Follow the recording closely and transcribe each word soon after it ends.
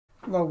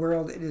Hello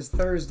world, it is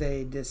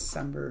Thursday,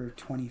 December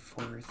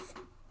 24th,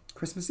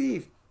 Christmas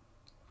Eve.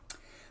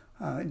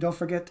 Don't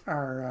forget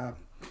our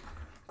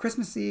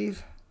Christmas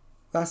Eve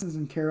Lessons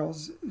and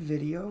Carols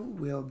video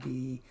will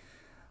be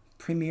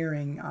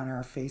premiering on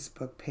our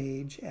Facebook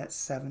page at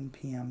 7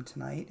 p.m.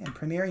 tonight. And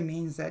premiering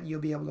means that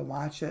you'll be able to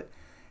watch it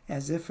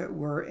as if it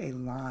were a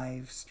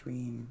live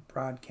stream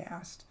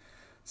broadcast.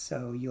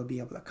 So you'll be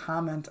able to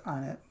comment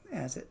on it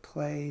as it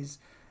plays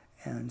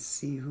and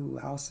see who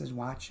else is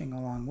watching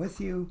along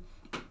with you,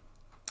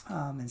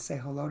 and say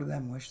hello to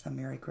them, wish them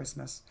Merry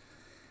Christmas.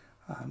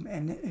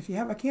 And if you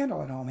have a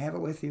candle at home, have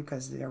it with you,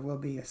 because there will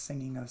be a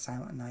singing of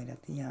Silent Night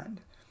at the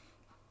end.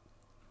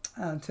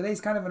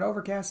 Today's kind of an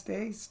overcast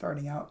day,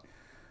 starting out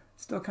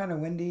still kind of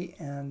windy,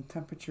 and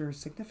temperature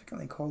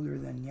significantly colder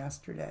than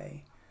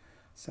yesterday.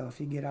 So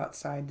if you get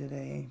outside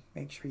today,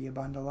 make sure you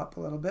bundle up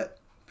a little bit,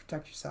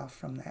 protect yourself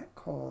from that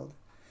cold.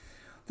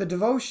 The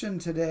devotion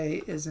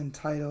today is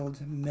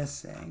entitled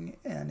Missing,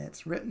 and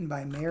it's written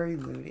by Mary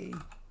Ludy.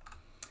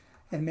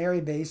 And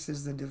Mary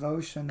bases the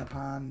devotion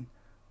upon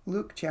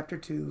Luke chapter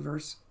 2,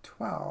 verse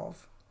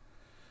 12,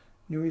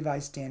 New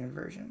Revised Standard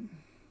Version.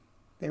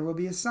 There will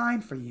be a sign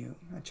for you,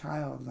 a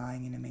child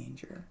lying in a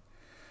manger.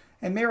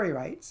 And Mary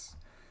writes,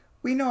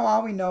 we know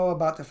all we know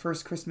about the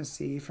first Christmas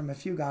Eve from a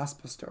few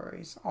gospel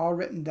stories, all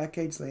written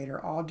decades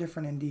later, all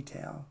different in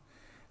detail.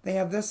 They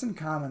have this in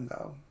common,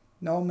 though.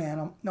 No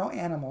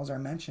animals are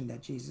mentioned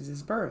at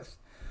Jesus' birth.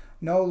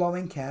 No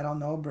lowing cattle,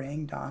 no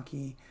braying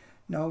donkey,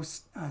 no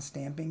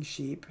stamping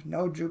sheep,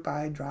 no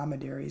droop-eyed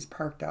dromedaries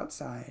parked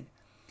outside.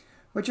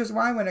 Which is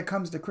why when it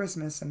comes to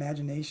Christmas,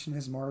 imagination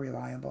is more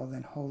reliable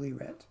than Holy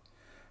Writ.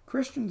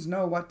 Christians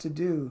know what to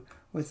do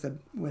with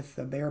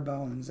the bare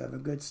bones of a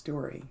good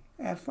story.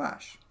 Add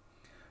flesh.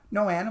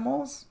 No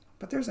animals?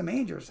 But there's a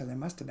manger, so there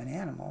must have been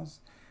animals.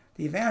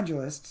 The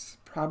evangelists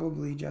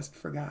probably just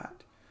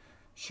forgot.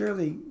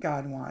 Surely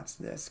God wants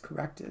this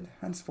corrected.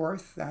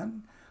 Henceforth,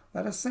 then,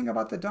 let us sing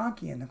about the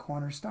donkey in the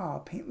corner stall,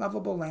 paint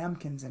lovable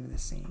lambkins into the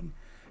scene,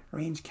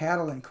 arrange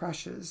cattle in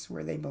crushes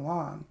where they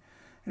belong,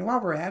 and while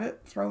we're at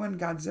it, throw in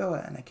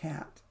Godzilla and a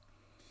cat.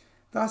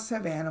 Thus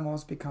have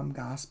animals become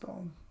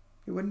gospel.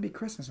 It wouldn't be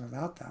Christmas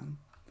without them.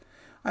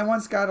 I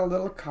once got a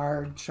little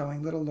card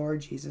showing little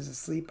Lord Jesus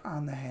asleep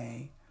on the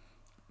hay.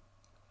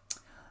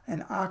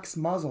 An ox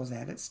muzzles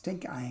at it,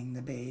 stink-eyeing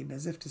the babe,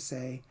 as if to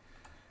say,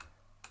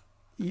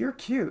 you're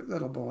cute,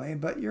 little boy,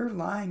 but you're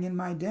lying in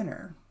my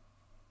dinner.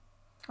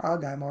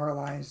 Ugh, I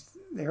moralized.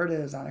 There it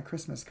is on a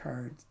Christmas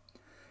card.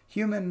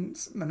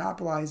 Humans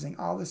monopolizing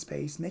all the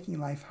space, making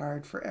life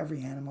hard for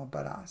every animal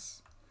but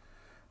us.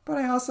 But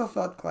I also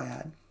felt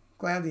glad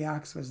the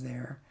ox was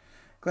there.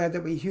 Glad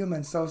that we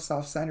humans, so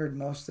self-centered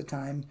most of the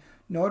time,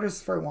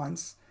 noticed for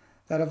once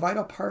that a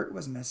vital part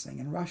was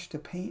missing and rushed to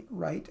paint,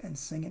 write, and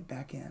sing it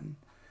back in.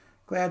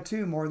 Glad,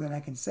 too, more than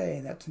I can say,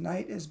 that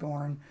tonight is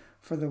born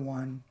for the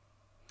one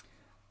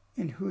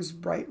in whose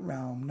bright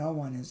realm no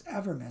one is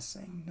ever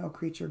missing, no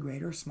creature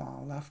great or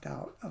small left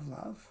out of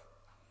love.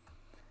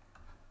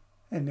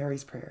 And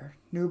Mary's prayer,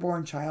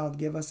 newborn child,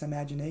 give us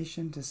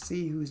imagination to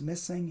see who's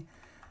missing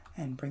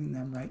and bring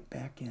them right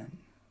back in.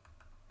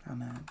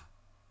 Amen.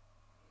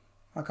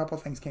 A couple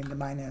things came to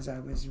mind as I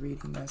was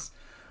reading this.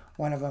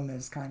 One of them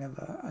is kind of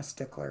a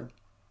stickler.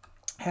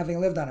 Having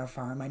lived on a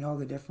farm, I know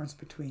the difference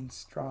between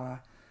straw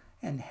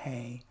and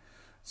hay.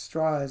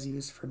 Straw is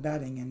used for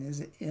bedding and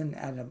is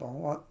inedible.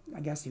 Well, I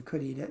guess you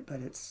could eat it,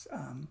 but it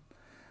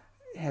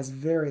has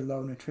very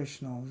low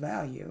nutritional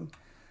value.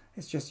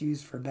 It's just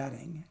used for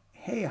bedding.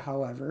 Hay,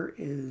 however,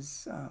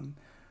 is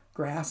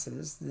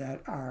grasses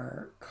that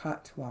are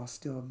cut while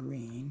still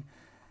green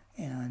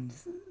and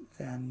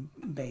then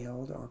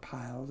baled or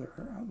piled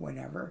or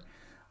whatever.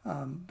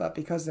 But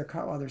because they're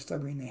cut while they're still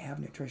green, they have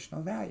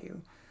nutritional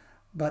value.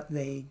 But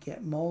they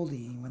get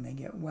moldy when they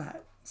get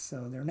wet.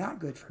 So they're not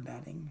good for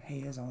bedding.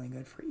 Hay is only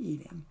good for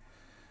eating.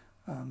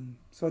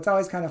 So it's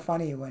always kind of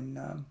funny when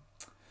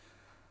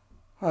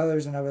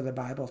there's another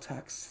Bible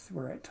text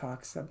where it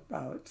talks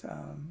about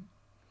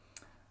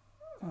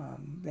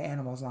the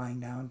animals lying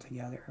down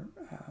together.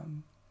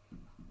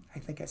 I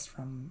think it's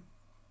from,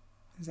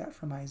 is that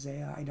from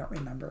Isaiah? I don't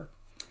remember.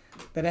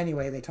 But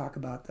anyway, they talk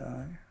about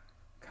the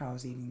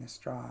cows eating the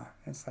straw.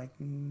 It's like,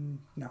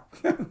 no,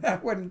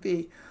 that wouldn't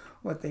be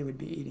what they would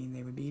be eating.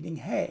 They would be eating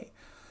hay.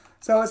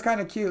 So it was kind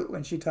of cute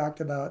when she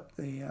talked about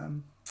the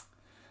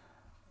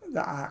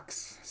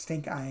ox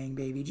stink-eyeing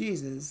baby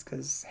Jesus,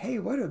 because hay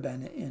would have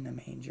been in a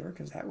manger,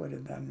 because that would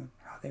have been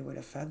how they would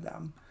have fed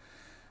them,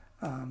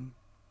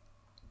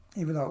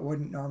 even though it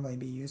wouldn't normally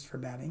be used for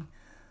bedding.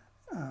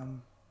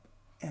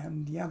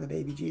 And yeah, the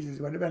baby Jesus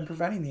would have been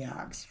preventing the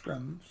ox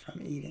from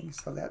eating.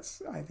 So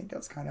I think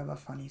that's kind of a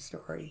funny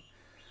story.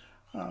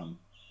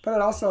 But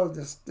it also,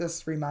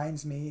 this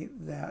reminds me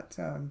that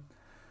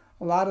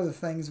a lot of the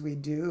things we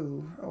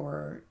do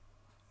or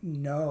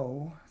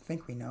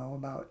think we know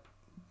about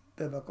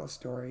biblical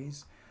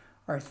stories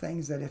are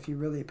things that if you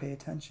really pay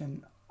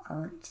attention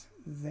aren't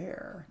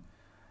there.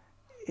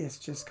 It's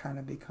just kind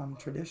of become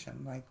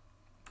tradition. Like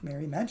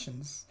Mary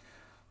mentions,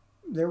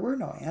 there were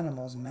no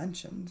animals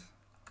mentioned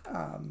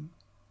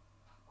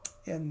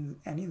in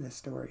any of the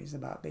stories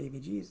about baby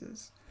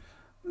Jesus.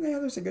 Yeah,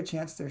 there's a good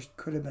chance there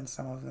could have been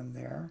some of them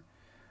there.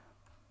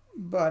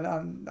 But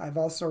I've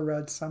also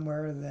read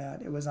somewhere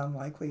that it was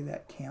unlikely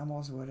that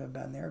camels would have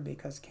been there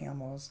because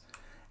camels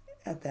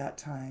at that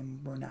time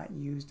were not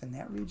used in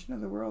that region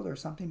of the world or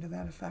something to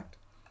that effect.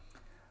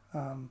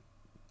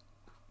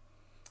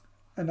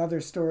 Another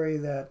story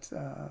that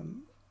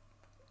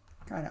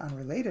kind of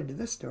unrelated to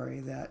this story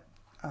that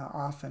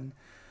often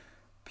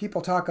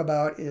people talk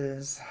about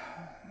is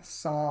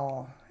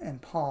Saul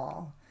and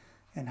Paul,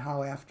 and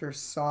how after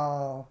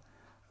Saul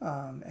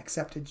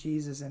accepted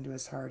Jesus into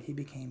his heart, he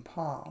became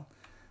Paul.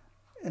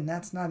 And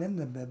that's not in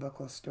the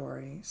biblical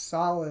story.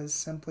 Saul is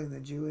simply the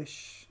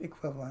Jewish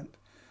equivalent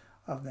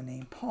of the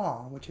name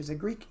Paul, which is a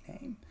Greek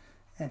name.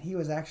 And he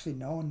was actually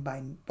known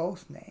by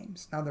both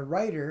names. Now the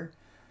writer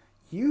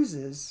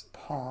uses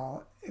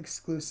Paul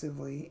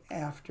exclusively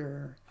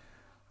after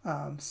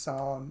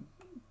Saul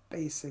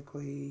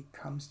basically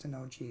comes to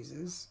know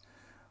Jesus.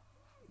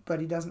 But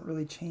he doesn't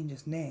really change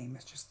his name.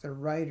 It's just the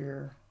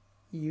writer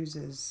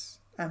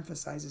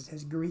emphasizes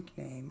his Greek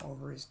name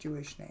over his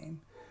Jewish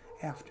name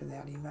after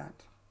that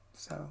event.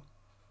 So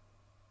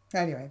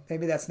anyway,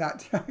 maybe that's not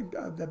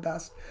the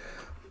best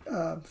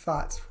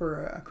thoughts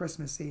for a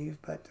Christmas Eve,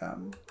 but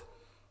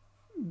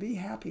be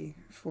happy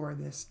for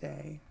this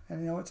day. And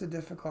I know it's a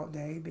difficult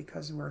day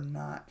because we're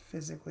not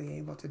physically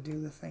able to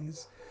do the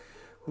things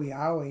we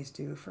always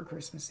do for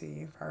Christmas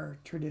Eve. Our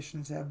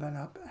traditions have been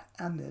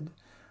upended,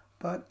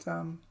 but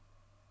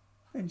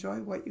enjoy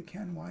what you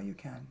can while you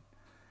can.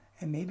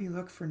 And maybe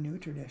look for new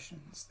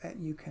traditions that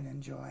you can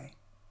enjoy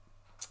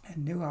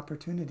and new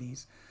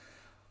opportunities.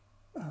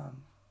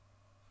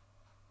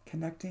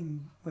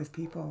 Connecting with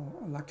people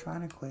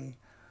electronically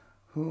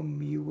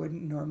whom you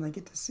wouldn't normally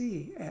get to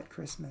see at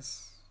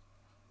Christmas,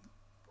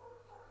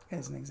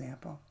 as an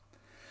example.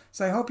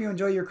 So I hope you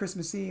enjoy your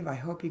Christmas Eve. I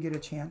hope you get a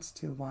chance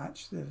to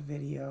watch the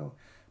video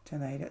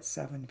tonight at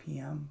 7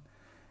 p.m.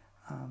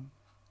 I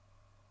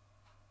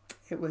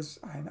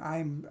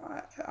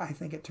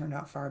think it turned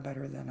out far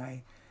better than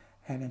I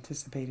had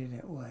anticipated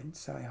it would.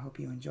 So I hope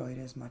you enjoyed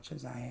as much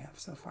as I have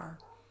so far.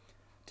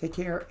 Take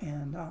care,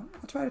 and I'll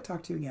try to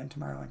talk to you again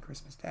tomorrow on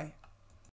Christmas Day.